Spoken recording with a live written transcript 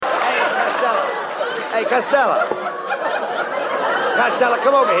Hey, Costello. Costello,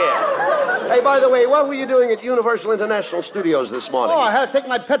 come over here. Hey, by the way, what were you doing at Universal International Studios this morning? Oh, I had to take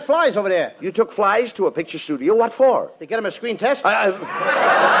my pet flies over there. You took flies to a picture studio? What for? To get them a screen test. You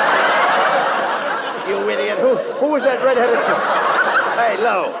idiot. Who was that redheaded... Hey,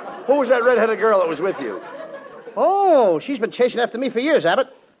 Lo. Who was that redheaded girl that was with you? Oh, she's been chasing after me for years, Abbott.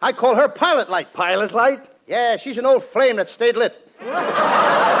 I call her Pilot Light. Pilot Light? Yeah, she's an old flame that stayed lit.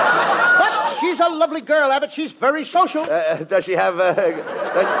 But she's a lovely girl, Abbott. She's very social. Does she have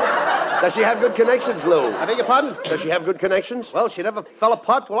does she have good connections, Lou? I beg your pardon? Does she have good connections? Well, she never fell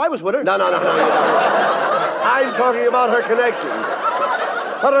apart while I was with her. No. I'm talking about her connections.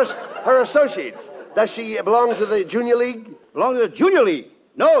 Her associates. Does she belong to the Junior League? Belong to the Junior League?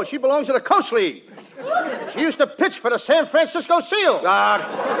 No, she belongs to the Coast League. She used to pitch for the San Francisco Seals.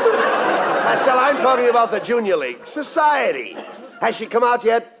 Costello, I'm talking about the Junior League. Society. Has she come out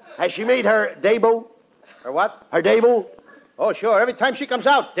yet? Has she made her debut? Her what? Her debut? Oh, sure. Every time she comes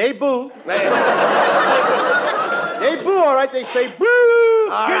out, debut. Debut, all right. They say, boo!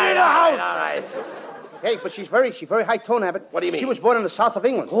 Get in the house! All right. Hey, but she's very high-tone, Abbott. What do you mean? She was born in the south of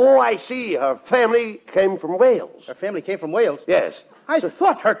England. Oh, I see. Her family came from Wales. Her family came from Wales? Yes. I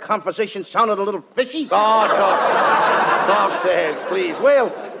thought her conversation sounded a little fishy. Oh, talk sense, please.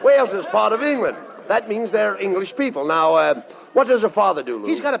 Wales is part of England. That means they're English people. Now, what does her father do, Lou?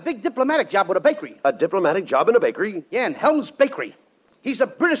 He's got a big diplomatic job with a bakery. A diplomatic job in a bakery? Yeah, in Helm's Bakery. He's a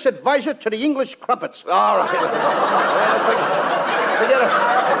British advisor to the English crumpets. All right.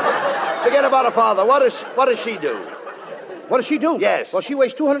 Forget about her father. What does she do? What does she do? Yes. Well, she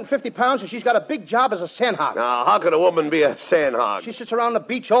weighs 250 pounds, and she's got a big job as a sandhog. Now, how could a woman be a sandhog? She sits around the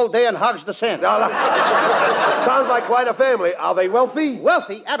beach all day and hogs the sand. Sounds like quite a family. Are they wealthy?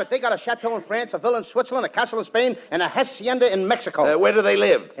 Wealthy? Abbott, they got a chateau in France, a villa in Switzerland, a castle in Spain, and a hacienda in Mexico. Where do they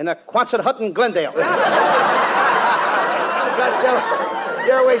live? In a Quonset hut in Glendale. Costello,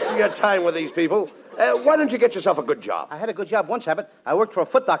 you're wasting your time with these people. Why don't you get yourself a good job? I had a good job once, Abbott. I worked for a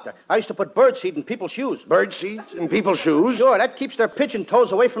foot doctor. I used to put birdseed in people's shoes. Birdseed in people's shoes? Sure, that keeps their pigeon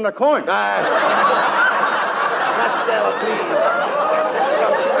toes away from their corn. Costello, please.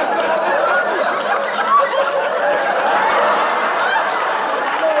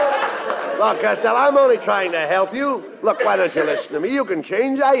 Look, Costello, I'm only trying to help you. Look, why don't you listen to me? You can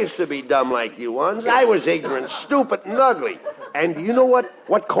change. I used to be dumb like you once. I was ignorant, stupid, and ugly. And do you know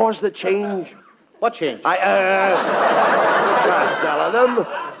what caused the change? What change? Costello,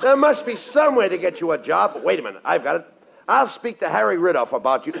 there must be some way to get you a job. Wait a minute, I've got it. I'll speak to Harry Riddoff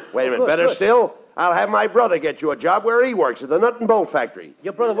about you. Wait a minute, better still, I'll have my brother get you a job where he works, at the nut and bolt factory.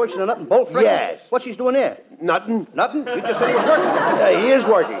 Your brother works in a nut and bolt factory? Yes. What's he doing there? Nothing. Nothing? You just said he was working. He is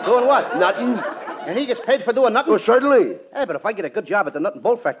working. Doing what? Nothing. And he gets paid for doing nothing? Well, certainly. Hey, but if I get a good job at the nut and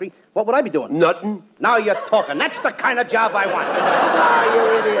bolt factory, what would I be doing? Nothing. Now you're talking. That's the kind of job I want. You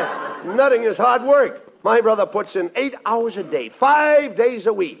idiot. Nutting is hard work. My brother puts in 8 hours a day, 5 days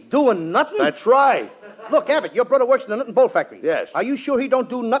a week. Doing nothing? That's right. Look, Abbott, your brother works in the nut and bolt factory. Yes. Are you sure he don't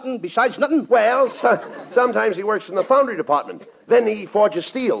do nothing besides nothing? Well, sometimes he works in the foundry department. Then he forges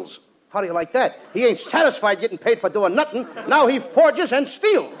steels. How do you like that? He ain't satisfied getting paid for doing nothing. Now he forges and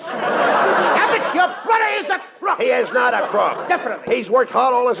steals. Abbott, your brother is a crook. He is not a crook. Definitely. He's worked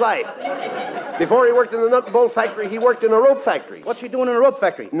hard all his life. Before he worked in the nut and bolt factory, he worked in a rope factory. What's he doing in a rope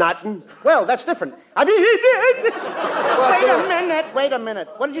factory? Nothing. Well, that's different. I mean, wait a minute.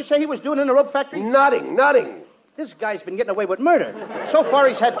 What did you say he was doing in a rope factory? Nothing. This guy's been getting away with murder. So far,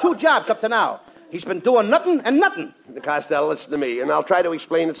 he's had 2 jobs up to now. He's been doing nothing and nothing. Costello, listen to me, and I'll try to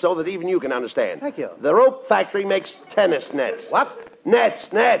explain it so that even you can understand. Thank you. The rope factory makes tennis nets. What? Nets.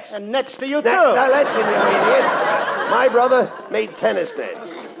 And nets to you, too. Now, listen, you idiot. My brother made tennis nets.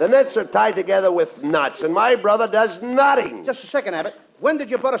 The nets are tied together with knots, and my brother does knotting. Just a second, Abbott. When did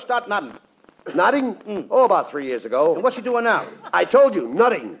your brother start knotting? Knotting? Oh, about 3 years ago. And what's he doing now? I told you,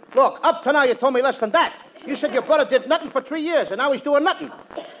 nutting. Look, up to now you told me less than that. You said your brother did nothing for 3 years, and now he's doing nothing.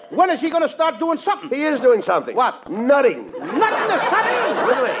 When is he going to start doing something? He is doing something. What? Nutting. Nothing is something?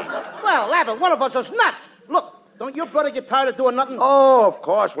 Really? Well, Abbott, one of us is nuts. Look, don't your brother get tired of doing nothing? Oh, of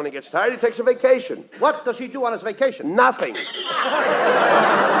course. When he gets tired, he takes a vacation. What does he do on his vacation? Nothing.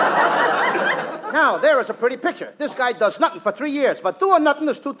 Now, there is a pretty picture. This guy does nothing for 3 years, but doing nothing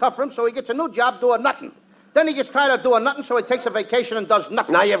is too tough for him, so he gets a new job doing nothing. Then he gets tired of doing nothing, so he takes a vacation and does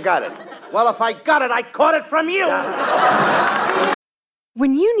nothing. Now you've got it. Well, if I got it, I caught it from you.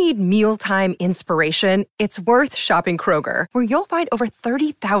 When you need mealtime inspiration, it's worth shopping Kroger, where you'll find over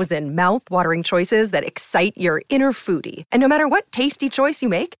 30,000 mouth-watering choices that excite your inner foodie. And no matter what tasty choice you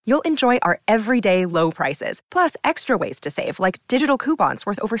make, you'll enjoy our everyday low prices, plus extra ways to save, like digital coupons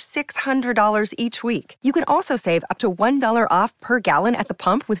worth over $600 each week. You can also save up to $1 off per gallon at the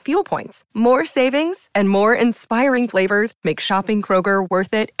pump with fuel points. More savings and more inspiring flavors make shopping Kroger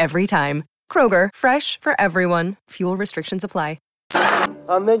worth it every time. Kroger, fresh for everyone. Fuel restrictions apply.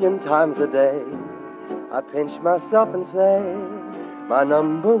 1,000,000 times a day, I pinch myself and say, my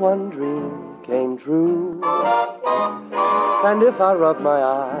number one dream came true. And if I rub my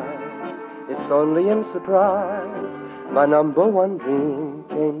eyes, it's only in surprise, my number one dream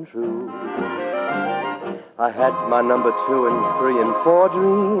came true. I had my number 2 and 3 and 4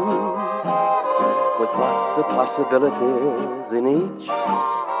 dreams, with lots of possibilities in each.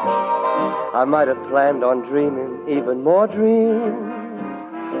 I might have planned on dreaming even more dreams,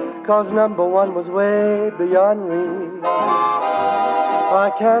 'cause number 1 was way beyond reach.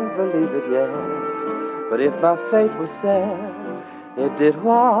 I can't believe it yet, but if my fate was set, it did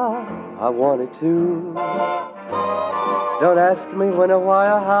what I wanted to. Don't ask me when or why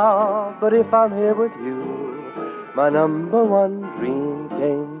or how, but if I'm here with you, my number 1 dream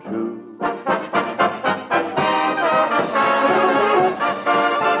came true.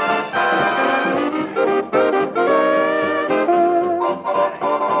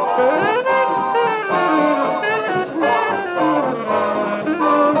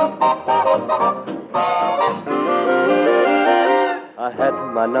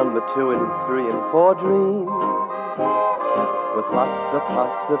 My number 2 and 3 and 4 dreams, with lots of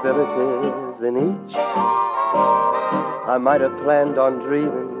possibilities in each. I might have planned on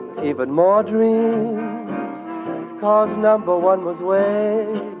dreaming even more dreams, 'cause number 1 was way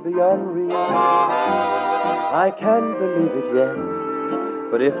beyond reach. I can't believe it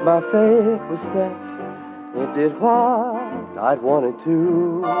yet, but if my fate was set, it did what I'd wanted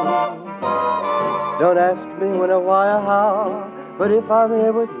to. Don't ask me when or why or how, but if I'm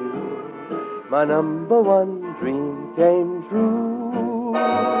here with you, my number 1 dream came true.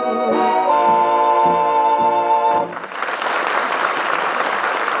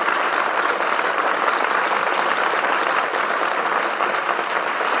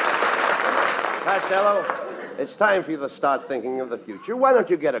 Costello, it's time for you to start thinking of the future. Why don't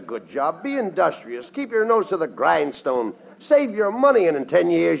you get a good job? Be industrious. Keep your nose to the grindstone. Save your money, and in 10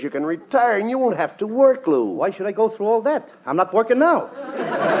 years you can retire, and you won't have to work, Lou. Why should I go through all that? I'm not working now.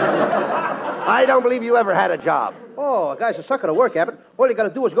 I don't believe you ever had a job. Oh, a guy's a sucker to work, Abbott. All you got to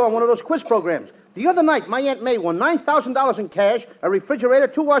do is go on one of those quiz programs. The other night, my Aunt May won $9,000 in cash, a refrigerator,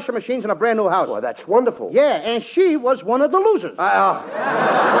 2 washing machines, and a brand new house. Well, that's wonderful. Yeah, and she was one of the losers.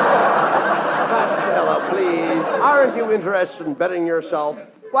 Costello, please. Aren't you interested in bettering yourself?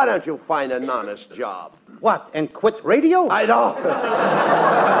 Why don't you find an honest job? What, and quit radio? I don't.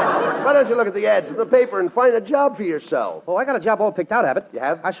 Why don't you look at the ads in the paper and find a job for yourself? Oh, I got a job all picked out, Abbott. You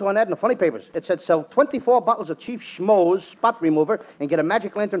have? I saw an ad in the funny papers. It said sell 24 bottles of Chief Schmo's spot remover and get a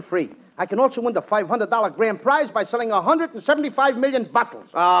magic lantern free. I can also win the $500 grand prize by selling 175 million bottles.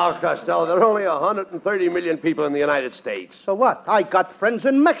 Oh, Costello, there are only 130 million people in the United States. So what? I got friends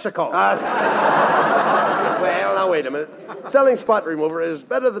in Mexico. Well, now, wait a minute. Selling spot remover is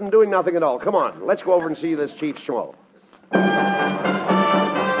better than doing nothing at all. Come on, let's go over and see this Chief Schmo.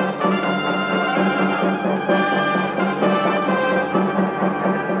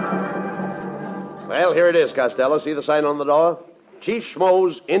 Well, here it is, Costello. See the sign on the door? Chief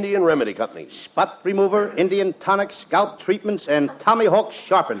Schmo's Indian Remedy Company. Spot remover, Indian tonic, scalp treatments, and Tommy Hawk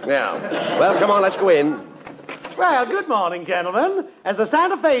sharpened. Yeah. Well, come on, let's go in. Well, good morning, gentlemen. As the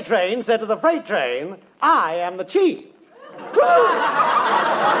Santa Fe train said to the freight train, I am the chief.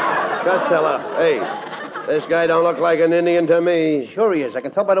 Costello, hey, this guy don't look like an Indian to me. Sure he is. I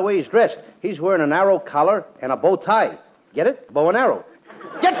can tell by the way he's dressed. He's wearing an arrow collar and a bow tie. Get it? Bow and arrow.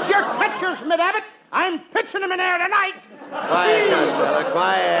 Get your catchers, Mid Abbott. I'm pitching him in air tonight. Quiet, Costello,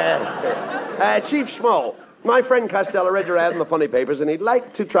 quiet. Chief Schmo, my friend Costello read your ad in the funny papers, and he'd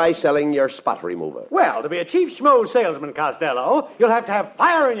like to try selling your spot remover. Well, to be a Chief Schmo salesman, Costello, you'll have to have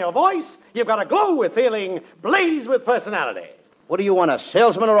fire in your voice. You've got to glow with feeling, blaze with personality. What do you want, a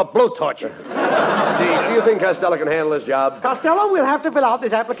salesman or a blowtorch? Gee, do you think Costello can handle this job? Costello, we'll have to fill out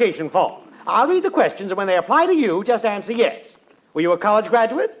this application form. I'll read the questions, and when they apply to you, just answer yes. Were you a college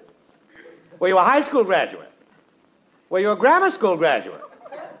graduate? Were you a high school graduate? Were you a grammar school graduate?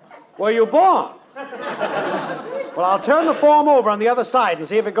 Were you born? Well, I'll turn the form over on the other side and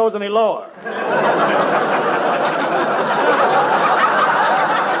see if it goes any lower.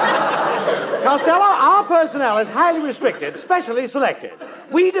 Costello, our personnel is highly restricted, specially selected.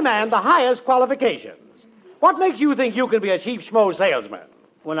 We demand the highest qualifications. What makes you think you can be a cheap schmo salesman?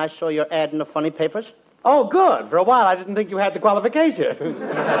 When I saw your ad in the funny papers. Oh, good. For a while, I didn't think you had the qualification.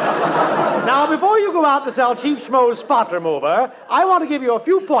 Now, before you go out to sell cheap schmo's spot remover, I want to give you a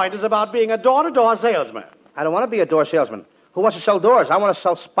few pointers about being a door-to-door salesman. I don't want to be a door salesman. Who wants to sell doors? I want to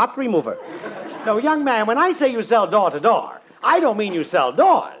sell spot remover. No, young man, when I say you sell door-to-door, I don't mean you sell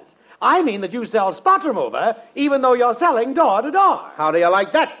doors. I mean that you sell spot remover, even though you're selling door-to-door. How do you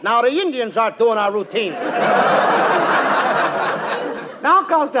like that? Now the Indians are doing our routine. Now,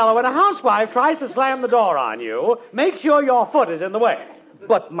 Costello, when a housewife tries to slam the door on you, make sure your foot is in the way.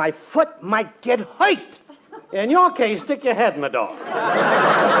 But my foot might get hurt. In your case, stick your head in the door.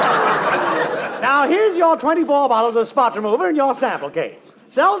 Now, here's your 24 bottles of spot remover in your sample case.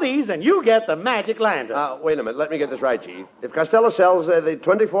 Sell these and you get the magic lantern. Wait a minute. Let me get this right, Chief. If Costello sells the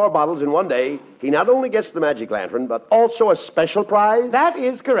 24 bottles in one day, he not only gets the magic lantern, but also a special prize? That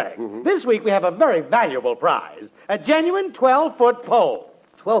is correct. Mm-hmm. This week we have a very valuable prize. A genuine 12-foot pole.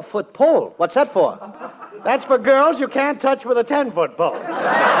 12-foot pole? What's that for? That's for girls you can't touch with a 10-foot pole.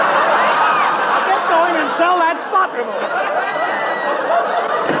 Now get going and sell that spot remover.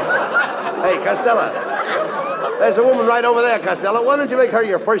 Hey, Costello. There's a woman right over there, Costello. Why don't you make her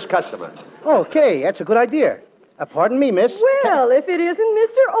your first customer? Okay, that's a good idea. Pardon me, miss. Well, if it isn't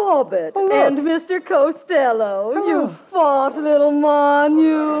Mr. Abbott and Mr. Costello. Hello. You fat little man,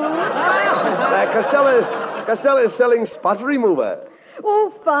 you. Costello is selling spot remover.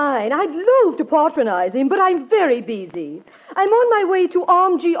 Oh, fine. I'd love to patronize him, but I'm very busy. I'm on my way to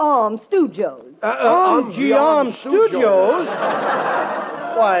Arm Studios. Arm Studios?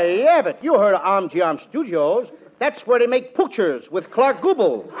 Why, Abbott, you heard of Arm Studios. That's where they make pictures with Clark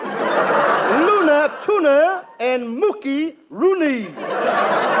Gable, Luna Tuna, and Mookie Rooney.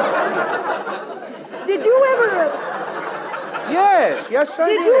 Did you ever... Yes, I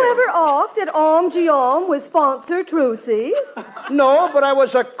did. Did you ever act at Arm with sponsor Trucy? No, but I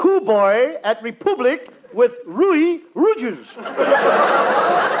was a cool boy at Republic with Rui Rouges.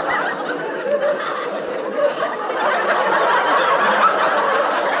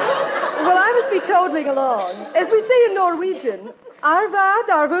 Well, I must be toddling along. As we say in Norwegian, Arvad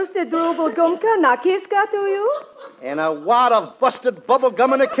arvuste drubel gumka nakiska to you? And a wad of busted bubble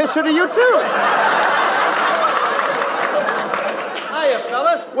gum and a kisser to you, too. Hiya,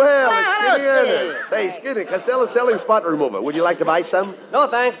 fellas. Well, it's Skinny Ernest. Hey, Skinny, Costello's selling spot remover. Would you like to buy some? No,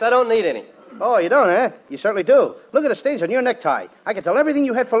 thanks. I don't need any. Oh, you don't, eh? You certainly do. Look at the stains on your necktie. I can tell everything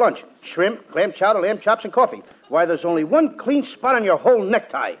you had for lunch. Shrimp, clam chowder, lamb chops, and coffee. Why, there's only one clean spot on your whole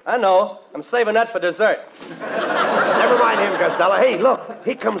necktie. I know. I'm saving that for dessert. Never mind him, Costello. Hey, look,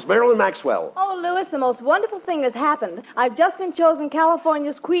 here comes Marilyn Maxwell. Oh, Louis, the most wonderful thing has happened. I've just been chosen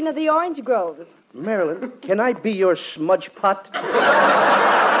California's Queen of the Orange Groves. Marilyn, can I be your smudge pot?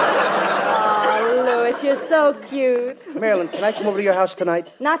 Oh, Louis, you're so cute. Marilyn, can I come over to your house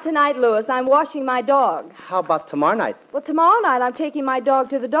tonight? Not tonight, Louis. I'm washing my dog. How about tomorrow night? Well, tomorrow night I'm taking my dog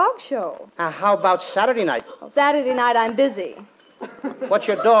to the dog show. How about Saturday night? Saturday night I'm busy. What's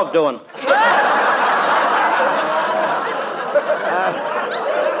your dog doing?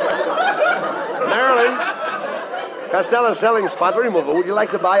 Marilyn, Costello's selling spot remover. Would you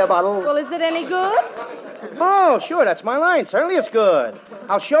like to buy a bottle? Well, is it any good? Oh, sure, that's my line. Certainly it's good.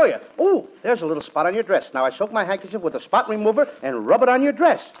 I'll show you. Oh, there's a little spot on your dress. Now I soak my handkerchief with the spot remover and rub it on your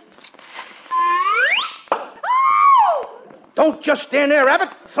dress. Don't just stand there, Abbott.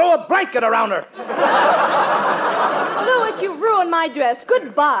 Throw a blanket around her. Louis, you ruined my dress.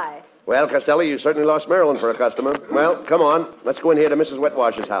 Goodbye. Well, Costello, you certainly lost Marilyn for a customer. Well, come on. Let's go in here to Mrs.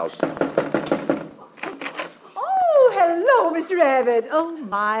 Wetwash's house. Oh, hello, Mr. Abbott. Oh,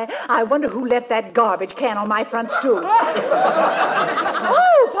 my. I wonder who left that garbage can on my front stoop.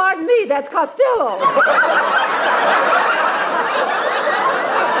 Oh, pardon me. That's Costello.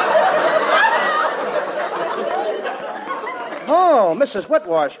 Oh, Mrs.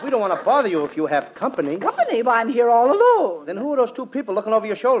 Wetwash, we don't want to bother you if you have company. Company? Why, I'm here all alone. Then who are those two people looking over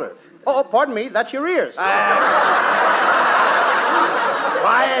your shoulder? Oh, pardon me. That's your ears. Quiet,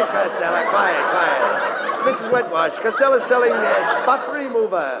 Costello, quiet. Mrs. Wetwash, Costello's selling spot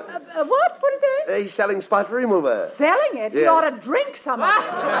remover. What? What is that? He's selling spot remover. Selling it? He Yeah. ought to drink some of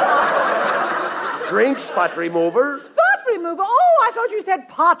it. Drink spot remover? Spot remover? Oh, I thought you said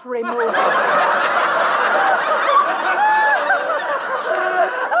pot remover.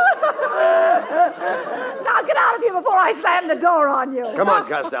 Now get out of here before I slam the door on you. Come on,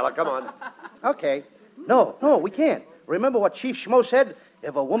 Costello, come on. Okay. No, we can't. Remember what Chief Schmo said?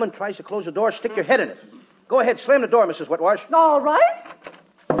 If a woman tries to close the door, stick your head in it. Go ahead, slam the door, Mrs. Wetwash. All right.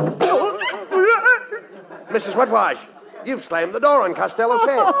 Mrs. Whitwash, you've slammed the door on Costello's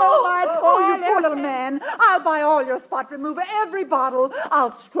head. Oh, you poor little man. I'll buy all your spot remover, every bottle.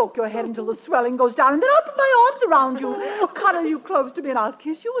 I'll stroke your head until the swelling goes down, and then I'll put my arms around you, cuddle you close to me, and I'll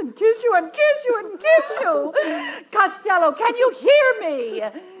kiss you and kiss you and kiss you and kiss you. Costello, can you hear me?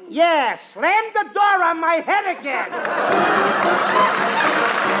 Yeah, slam the door on my head again.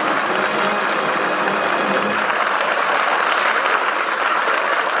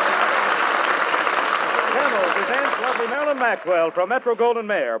 Camel presents lovely Marilyn Maxwell from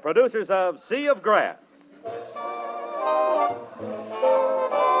Metro-Goldwyn-Mayer, producers of Sea of Grass.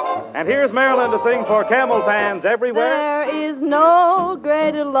 And here's Marilyn to sing for Camel fans everywhere. There is no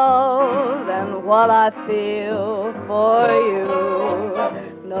greater love than what I feel for you.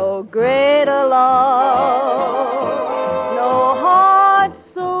 No greater love, no heart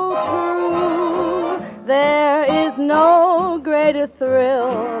so true. There is no greater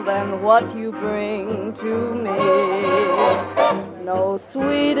thrill than what you bring to me. No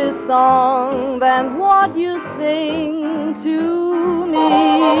sweeter song than what you sing to me.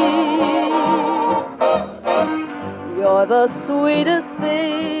 You're the sweetest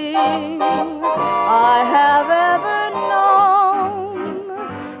thing I have ever known,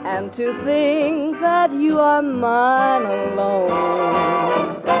 and to think that you are mine alone.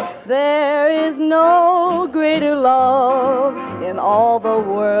 There is no greater love in all the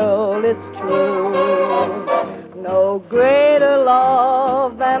world, it's true. No greater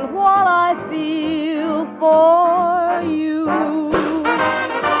love than what I feel for you.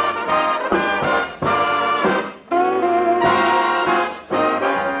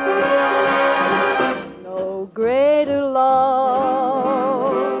 No greater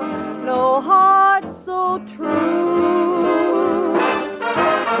love, no heart so true.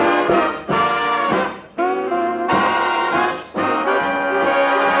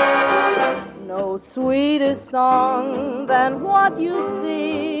 No sweeter song than what you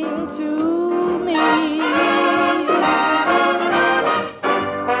sing to me.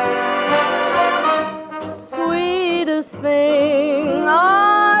 Sweetest thing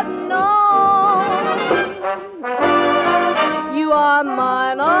I've known. You are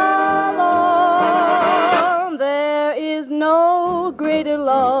mine alone. There is no greater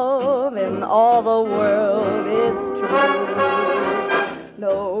love in all the world, it's true.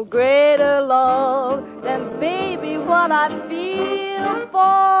 No greater love than, baby, what I feel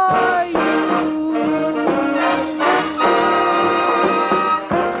for you.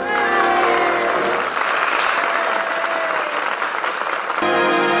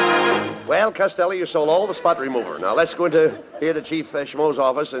 Well, Costello, you sold all the spot remover. Now let's go into here to Chief Schmo's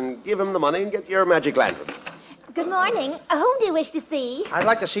office and give him the money and get your magic lantern. Good morning. Whom do you wish to see? I'd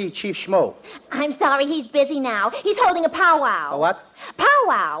like to see Chief Schmo. I'm sorry, he's busy now. He's holding a powwow. A what?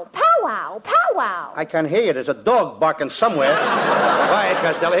 Powwow, powwow, powwow. I can't hear you. There's a dog barking somewhere. Quiet,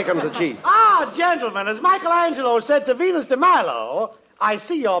 Costello. Here comes the chief. Ah, gentlemen, as Michelangelo said to Venus de Milo, I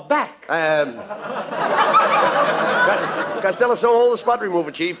see you're back. Costello sold all the spot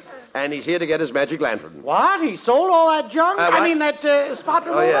remover, Chief, and he's here to get his magic lantern. What? He sold all that junk? What? I mean, that spot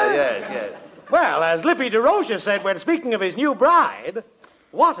remover? Oh, yeah, yes. Well, as Lippy DeRocha said when speaking of his new bride,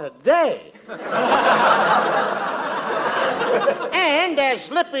 what a day. And as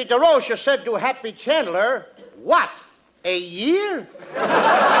Lippy DeRocha said to Happy Chandler, what, a year?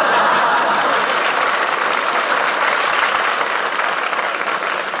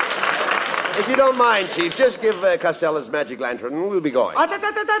 If you don't mind, Chief, just give Costello his magic lantern and we'll be going.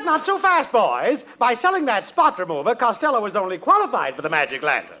 Not so fast, boys. By selling that spot remover, Costello was only qualified for the magic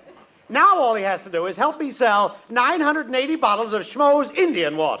lantern. Now all he has to do is help me sell 980 bottles of Schmo's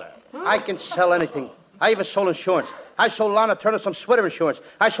Indian water. I can sell anything. I even sold insurance. I sold Lana Turner some sweater insurance.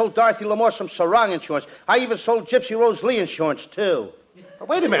 I sold Dorothy Lamour some sarong insurance. I even sold Gypsy Rose Lee insurance, too.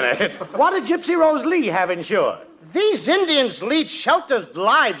 Wait a minute. What did Gypsy Rose Lee have insured? These Indians lead sheltered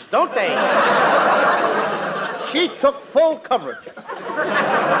lives, don't they? She took full coverage.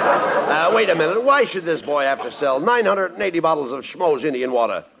 Wait a minute. Why should this boy have to sell 980 bottles of Schmo's Indian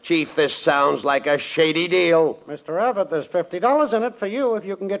water? Chief, this sounds like a shady deal. Mr. Abbott, there's $50 in it for you if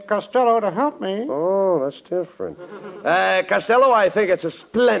you can get Costello to help me. Oh, that's different. Costello, I think it's a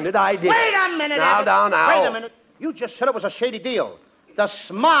splendid idea. Wait a minute, Abbott. Now. Wait a minute. You just said it was a shady deal. The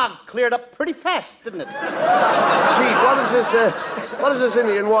smog cleared up pretty fast, didn't it? Chief, what does this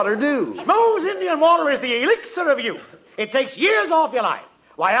Indian water do? Schmo's Indian water is the elixir of youth. It takes years off your life.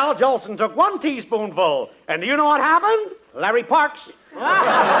 Why, Al Jolson took 1 teaspoonful, and do you know what happened? Larry Parks. Here,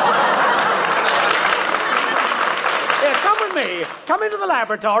 come with me. Come into the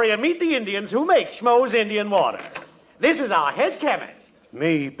laboratory and meet the Indians who make Schmo's Indian water. This is our head chemist.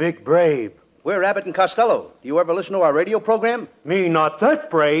 Me, big brave. We're Abbott and Costello. Do you ever listen to our radio program? Me not that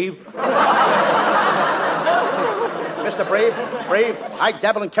brave. Mr. Brave, I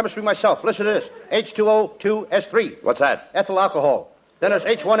dabble in chemistry myself. Listen to this. H2O2S3. What's that? Ethyl alcohol. Then there's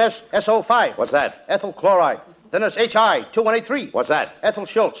H1SSO5. What's that? Ethyl chloride. Then there's HI2183. What's that? Ethel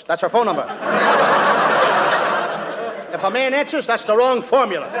Schultz. That's her phone number. If a man answers, that's the wrong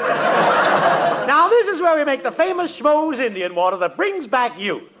formula. Now, this is where we make the famous Schmoes Indian water that brings back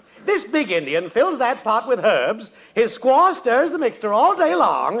youth. This big Indian fills that pot with herbs, his squaw stirs the mixture all day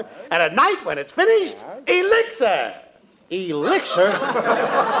long, and at night, when it's finished, elixir. Elixir?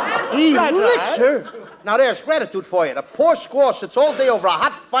 That's Elixir? right. Now, there's gratitude for you. The poor squaw sits all day over a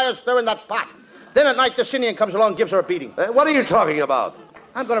hot fire stirring that pot. Then at night, this Indian comes along and gives her a beating. What are you talking about?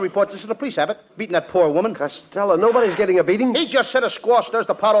 I'm going to report this to the police, Abbott. Beating that poor woman. Costello, nobody's getting a beating? He just said a squaw stirs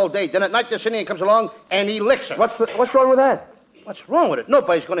the pot all day. Then at night, this Indian comes along and he licks her. What's wrong with that? What's wrong with it?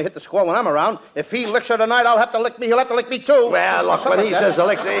 Nobody's going to hit the squaw when I'm around. If he licks her tonight, I'll have to lick me. He'll have to lick me, too. Well, look, when he says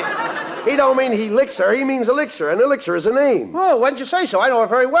elixir, he don't mean he licks her. He means elixir, and elixir is a name. Oh, why didn't you say so? I know her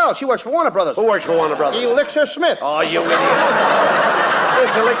very well. She works for Warner Brothers. Who works for Warner Brothers? Elixir Smith. Oh, you idiot.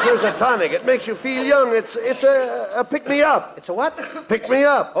 This elixir's a tonic. It makes you feel young. It's a pick-me-up. It's a what?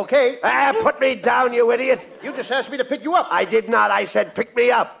 Pick-me-up. Okay. Put me down, you idiot. You just asked me to pick you up. I did not. I said pick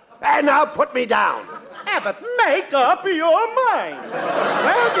me up. And now put me down. Abbott, make up your mind.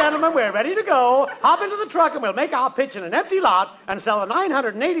 Well, gentlemen, we're ready to go. Hop into the truck and we'll make our pitch in an empty lot and sell the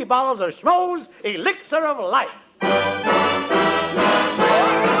 980 bottles of Schmoes Elixir of Life.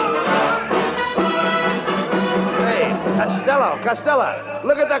 Hey, Costello,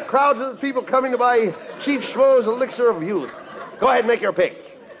 look at that crowd of people coming to buy Chief Schmoes Elixir of Youth. Go ahead and make your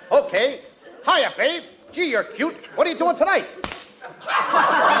pick. Okay. Hiya, babe. Gee, you're cute. What are you doing tonight?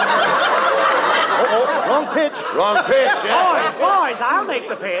 Wrong pitch. Wrong pitch, yeah. Boys, I'll make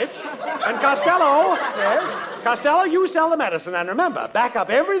the pitch. And Costello. Yes? Costello, you sell the medicine. And remember, back up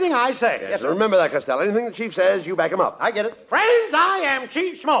everything I say. Yes, remember that, Costello. Anything the chief says, you back him up. I get it. Friends, I am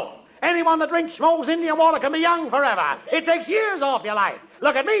Chief Schmo. Anyone that drinks Schmoes Indian water can be young forever. It takes years off your life.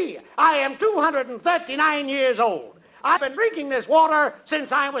 Look at me. I am 239 years old. I've been drinking this water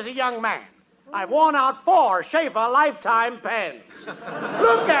since I was a young man. I've worn out 4 Schaefer lifetime pens.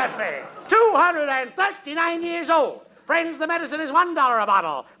 Look at me. 239 years old. Friends, the medicine is $1 a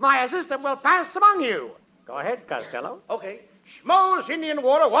bottle. My assistant will pass among you. Go ahead, Costello. Okay. Schmoes Indian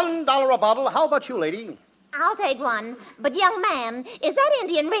water, $1 a bottle. How about you, lady? I'll take one. But, young man, is that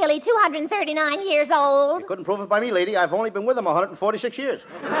Indian really 239 years old? You couldn't prove it by me, lady. I've only been with him 146 years.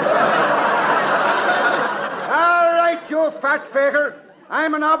 All right, you fat faker.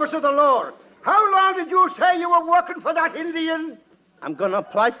 I'm an officer of the law. How long did you say you were working for that Indian? I'm going to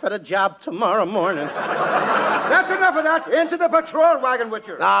apply for the job tomorrow morning. That's enough of that. Into the patrol wagon with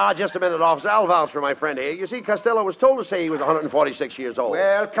you. Ah, just a minute, officer. I'll vouch for my friend here. You see, Costello was told to say he was 146 years old.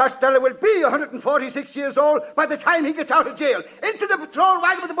 Well, Costello will be 146 years old by the time he gets out of jail. Into the patrol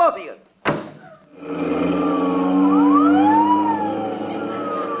wagon with the both of you.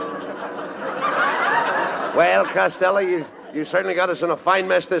 Well, Costello, you certainly got us in a fine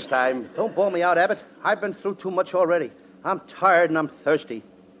mess this time. Don't bawl me out, Abbott. I've been through too much already. I'm tired and I'm thirsty.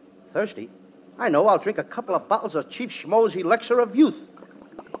 Thirsty? I know. I'll drink a couple of bottles of Chief Schmoes Elixir of Youth.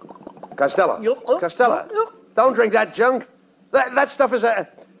 Costello. Costello. Don't drink that junk. That stuff is a...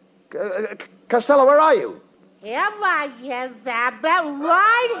 Costello, where are you? Here I am, Abbott,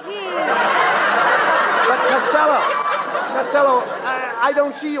 right here. But Costello, I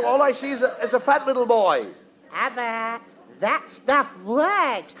don't see you. All I see is a fat little boy. Abbott, that stuff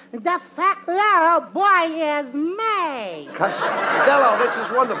works. The fat little boy is me. Costello, this is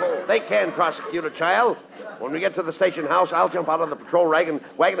wonderful. They can prosecute a child. When we get to the station house, I'll jump out of the patrol wagon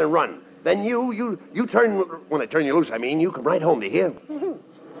and run. Then you turn, when I turn you loose, I mean, you come right home, do you hear?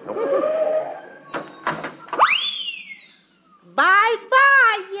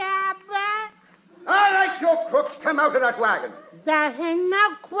 Bye-bye, Abbott. All right, you crooks, come out of that wagon. There ain't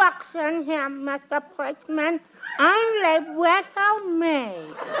no crooks in here, Mr. Policeman. Only little me.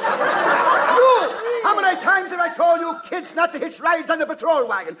 You! How many times have I told you kids not to hitch rides on the patrol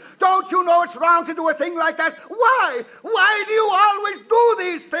wagon? Don't you know it's wrong to do a thing like that? Why? Why do you always do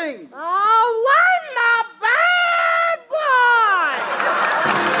these things? Oh, I'm a bad boy!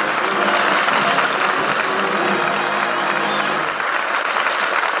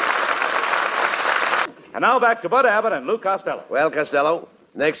 And now back to Bud Abbott and Lou Costello. Well, Costello,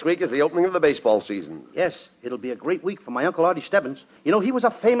 next week is the opening of the baseball season. Yes, it'll be a great week for my Uncle Artie Stebbins. You know, he was a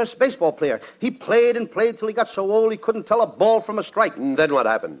famous baseball player. He played and played till he got so old he couldn't tell a ball from a strike. And then what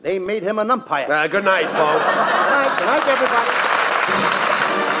happened? They made him an umpire. Good night, folks. Good night, everybody.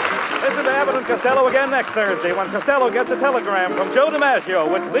 Listen to Abbott and Costello again next Thursday when Costello gets a telegram from Joe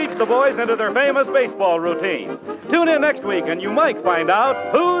DiMaggio, which leads the boys into their famous baseball routine. Tune in next week and you might find out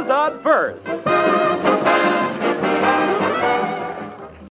who's on first.